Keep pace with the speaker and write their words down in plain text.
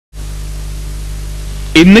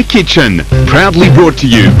In the Kitchen, proudly brought to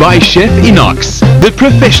you by Chef Inox, the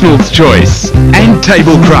professional's choice, and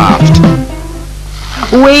Tablecraft.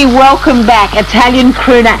 We welcome back Italian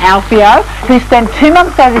crooner Alfio, who spent 2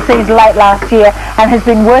 months overseas late last year and has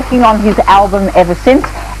been working on his album ever since,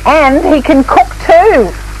 and he can cook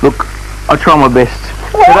too. Look, I try my best.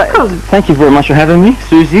 Welcome. Today, thank you very much for having me,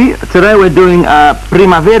 Susie. Today we're doing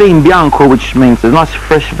primavera in bianco, which means nice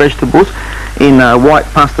fresh vegetables in white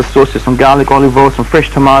pasta sauce with some garlic, olive oil, some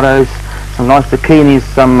fresh tomatoes, some nice zucchinis,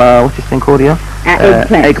 some, what's this thing called here?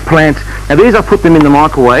 Eggplant. Eggplant. Now these I put them in the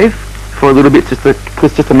microwave for a little bit just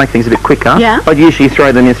to make things a bit quicker. Yeah. I'd usually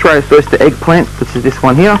throw them in. Throw first the eggplant, which is this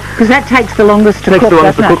one here. Because that takes the longest to cook, Takes the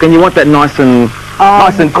longest to cook, and you want that nice and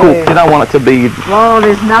cooked. You don't want it to be... Oh,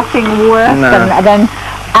 there's nothing worse than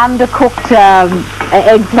undercooked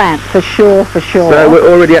eggplant, for sure. So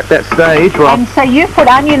we're already at that stage, right? And so you put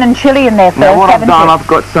onion and chilli in there first, Now what I've done, you? I've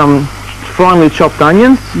got some finely chopped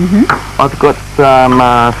onions. I've got some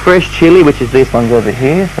fresh chili, which is these ones over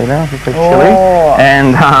here. So now fresh chili,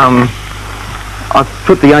 and I've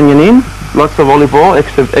put the onion in. Lots of olive oil,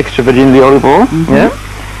 extra virgin olive oil. Yeah,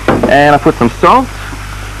 and I put some salt.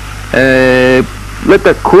 Let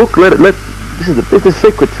that cook. This is the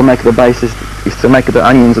secret to make the base is to make the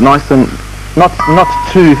onions nice and not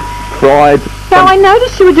too fried. Now I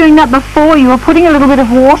noticed you were doing that before. You were putting a little bit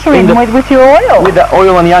of water in with your oil. With the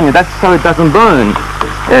oil and the onion. That's so it doesn't burn.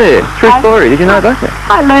 Yeah, true story. Did you know that?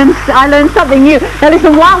 I learned something new. Now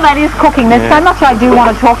listen, while that is cooking, there's so much I do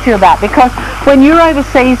want to talk to you about, because when you were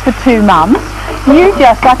overseas for 2 months,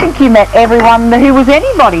 I think you met everyone who was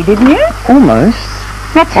anybody, didn't you? Almost.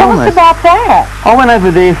 Now tell us about that. I went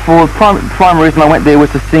over there for, primary reason I went there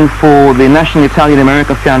was to sing for the National Italian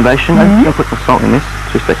American Foundation. I'm going to put some salt in this,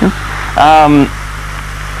 2 seconds.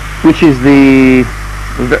 Which is a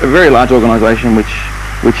very large organisation which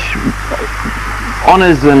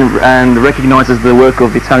honours and recognises the work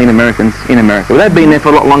of Italian Americans in America. Well, they've been there for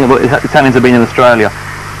a lot longer than Italians have been in Australia.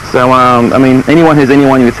 So, I mean, anyone in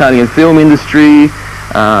the Italian film industry,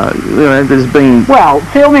 there's been... Well,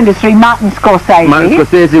 film industry, Martin Scorsese. Martin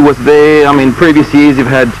Scorsese was there. I mean, previous years you've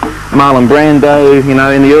had Marlon Brando,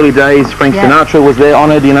 in the early days, Frank Sinatra was there,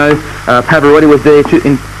 honoured, Pavarotti was there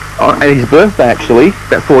at his birthday, actually,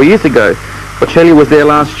 about 4 years ago. Bocelli was there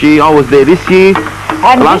last year, I was there this year.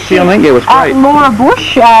 And last year, I think, it was great. Laura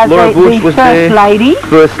Bush, the was First there. Lady.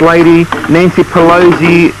 First Lady. Nancy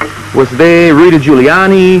Pelosi was there. Rudy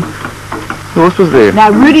Giuliani. Who else was there? No,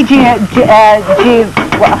 Rudy I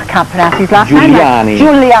can't pronounce his last name.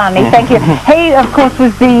 Giuliani, thank you. He, of course,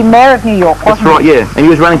 was the mayor of New York, wasn't he? That's right, yeah. And he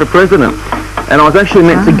was running for president. And I was actually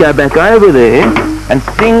meant to go back over there and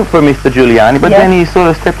sing for Mr. Giuliani, but then he sort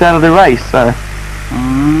of stepped out of the race, so...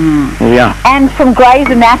 Yeah. And from Grey's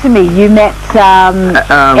Anatomy, you met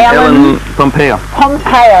Ellen Pompeo.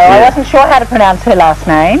 I wasn't sure how to pronounce her last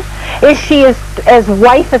name. Is she as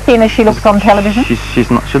wafer thin as she looks on television? She's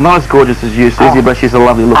not as gorgeous as you, Susie, but she's a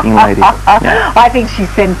lovely looking lady. I think she's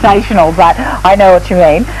sensational, but I know what you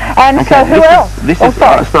mean. And so who else?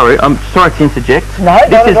 Sorry, I'm sorry to interject. No,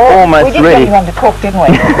 this is almost ready. We did get one to cook, didn't we?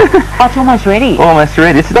 It's almost ready. Almost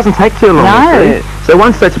ready. It doesn't take too long. No. So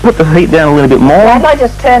once to put the heat down a little bit more. Why don't I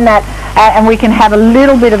just turn that and we can have a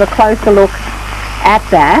little bit of a closer look at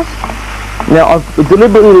that. Now I've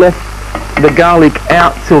deliberately left the garlic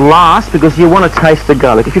out till last because you want to taste the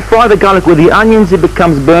garlic. If you fry the garlic with the onions, it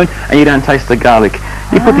becomes burnt and you don't taste the garlic.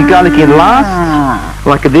 You put the garlic in last,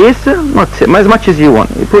 like this, as much as you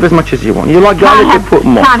want. You put as much as you want. You like garlic, you put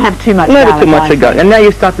more. Can't have too much garlic. Never too much garlic. And now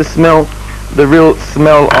you start to smell the real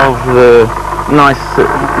smell of the nice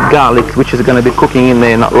garlic, which is going to be cooking in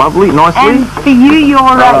there, nicely. And for you, your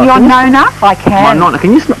Nona, I can. My Nona,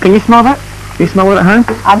 can you smell that? Can you smell it at home?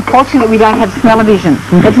 Unfortunately, we don't have smell-o-vision.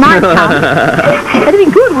 It might come. It'd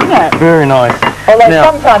be good, wouldn't it? Very nice. Although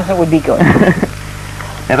sometimes it would be good.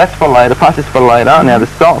 Now that's for later. Pasta's for later. Now the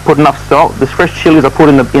salt, I put enough salt. The fresh chilies I put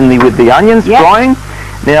in with the onions frying.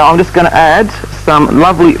 Now I'm just going to add some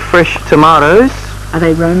lovely fresh tomatoes. Are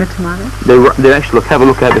they Roma tomatoes? They're actually, look, have a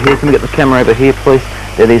look over here. Can we get the camera over here, please?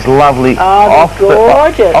 They're these lovely off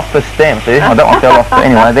the stem. See? I don't want to fell off.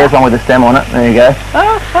 Anyway, there's one with the stem on it. There you go.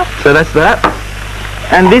 So that's that.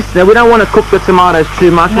 And this, now we don't want to cook the tomatoes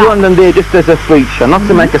too much. We want them there just as a feature, not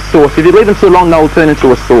to make a sauce. If you leave them too long, they'll turn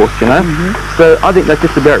into a sauce, So I think that's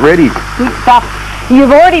just about ready. Good stuff.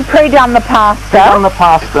 You've already pre-done the pasta. Pre-done the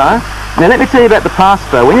pasta. Now let me tell you about the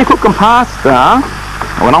pasta. When you're cooking pasta,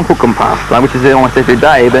 when I'm cooking pasta, which is almost every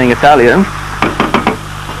day, being Italian,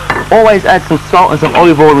 always add some salt and some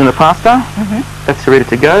olive oil in the pasta. That's ready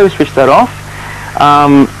to go. Switch that off.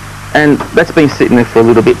 And that's been sitting there for a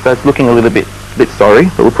little bit, so it's looking a little bit a bit sorry,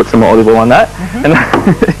 but we'll put some olive oil on that. And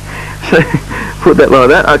so put that like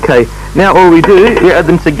that. Okay. Now all we do, we add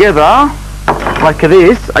them together like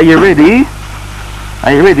this. Are you ready?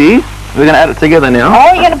 Are you ready? We're going to add it together now.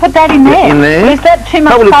 Oh, you're going to put that in there? In there. Is that too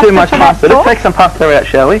much Probably pasta too much for that pasta. Let's sauce? take some pasta out,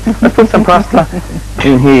 shall we? Let's put some pasta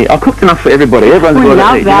in here. I cooked enough for everybody. Everyone's We got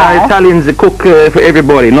love to eat. that. You know, Italians cook for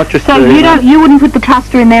everybody, not just. So you wouldn't put the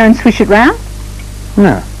pasta in there and swish it round?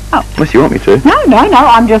 No. Oh. Unless you want me to. No.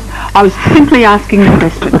 I was simply asking the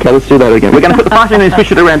question. Okay, let's do that again. We're going to put the pasta in there and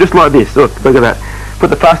swish it around just like this. Look at that. Put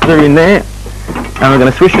the pasta in there, and we're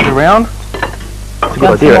going to swish it around. It's a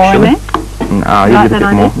good idea, actually. No, you did a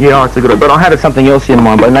bit more. Yeah, it's a good idea. But I had something else in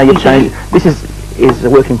mind, but now you've changed. This is a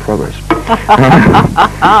work in progress.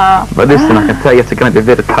 But this one, I can tell you, it's going to be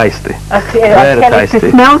very tasty. Very tasty. If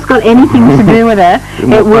the smell's got anything to do with it,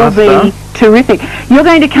 it will be terrific. You're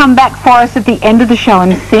going to come back for us at the end of the show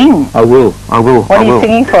and sing. I will. What are you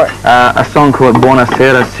singing for us? A song called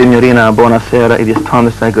Buonasera, Signorina, Buonasera. It is time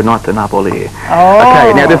to say goodnight to Napoli. Oh.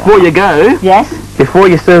 Okay, now before you go, yes, before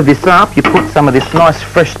you serve this up, you put some of this nice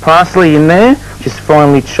fresh parsley in there, just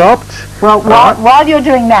finely chopped. Well, while you're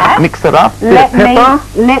doing that, mix it up. Bit of pepper.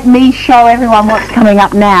 let me show everyone what's coming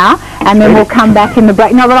up now, and then we'll come back in the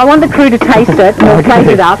break. No, but I want the crew to taste it, and we'll plate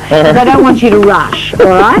it up, because I don't want you to rush, all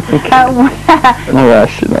right? No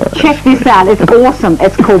rush, no rush. Check this out. It's awesome.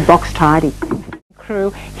 It's called Box Tidy.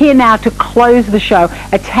 Crew here now to close the show.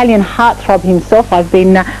 Italian heartthrob himself. I've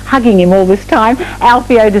been hugging him all this time.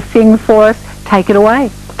 Alfio to sing for us. Take it away.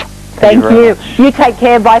 Thank you. You take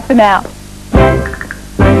care. Bye for now.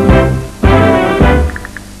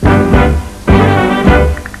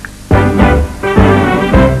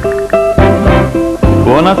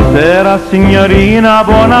 Buonasera, signorina,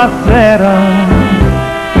 buonasera.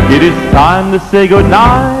 It is time to say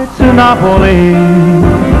goodnight to Napoli.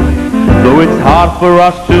 Though it's hard for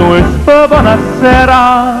us to whisper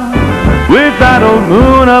buonasera with that old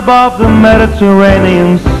moon above the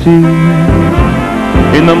Mediterranean Sea.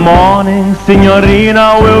 In the morning,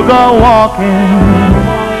 signorina, we'll go walking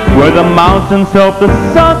where the mountains help the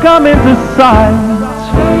sun come into sight.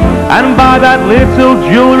 And by that little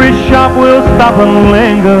jewelry shop we'll stop and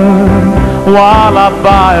linger while I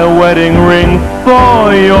buy a wedding ring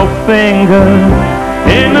for your finger.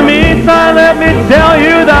 In the meantime, let me tell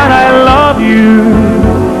you that I love you.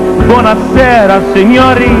 Buonasera,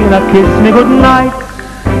 signorina, kiss me goodnight.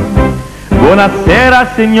 Buonasera,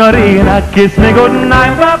 signorina, kiss me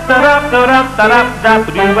goodnight.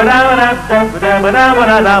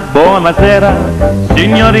 Buonasera,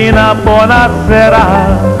 signorina, buonasera.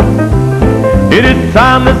 It is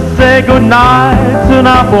time to say goodnight to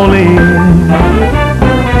Napoli.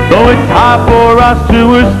 Though it's hard for us to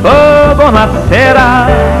whisper buonasera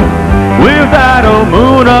with that old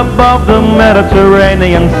moon above the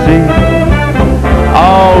Mediterranean Sea.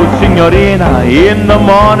 Oh, signorina, in the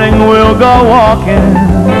morning we'll go walking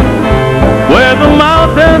where the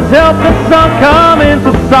mountains help the sun come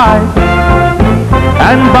into sight.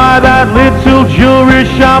 And by that little jewelry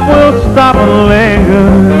shop we'll stop and linger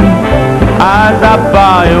as I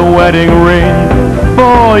buy a wedding ring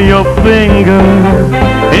for your finger.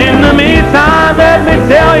 In the meantime, let me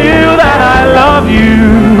tell you that I love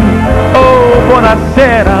you. Oh,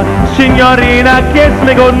 buonasera, signorina, kiss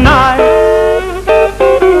me goodnight.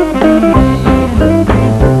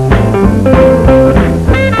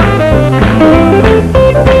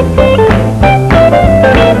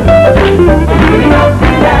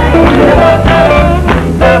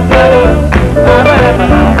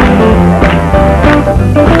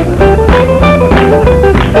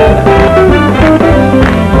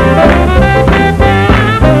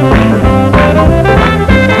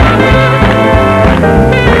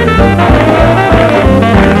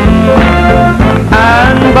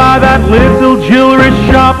 Little jewelry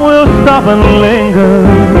shop will stop and linger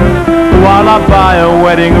while I buy a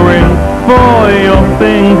wedding ring for your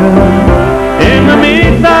finger. In the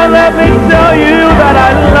meantime, let me tell you that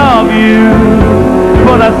I love you.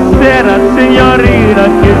 Buonasera,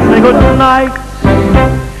 signorina, kiss me goodnight.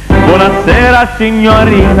 Buonasera,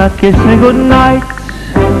 signorina, kiss me goodnight.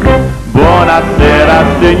 Buonasera,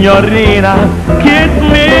 signorina, kiss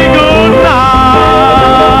me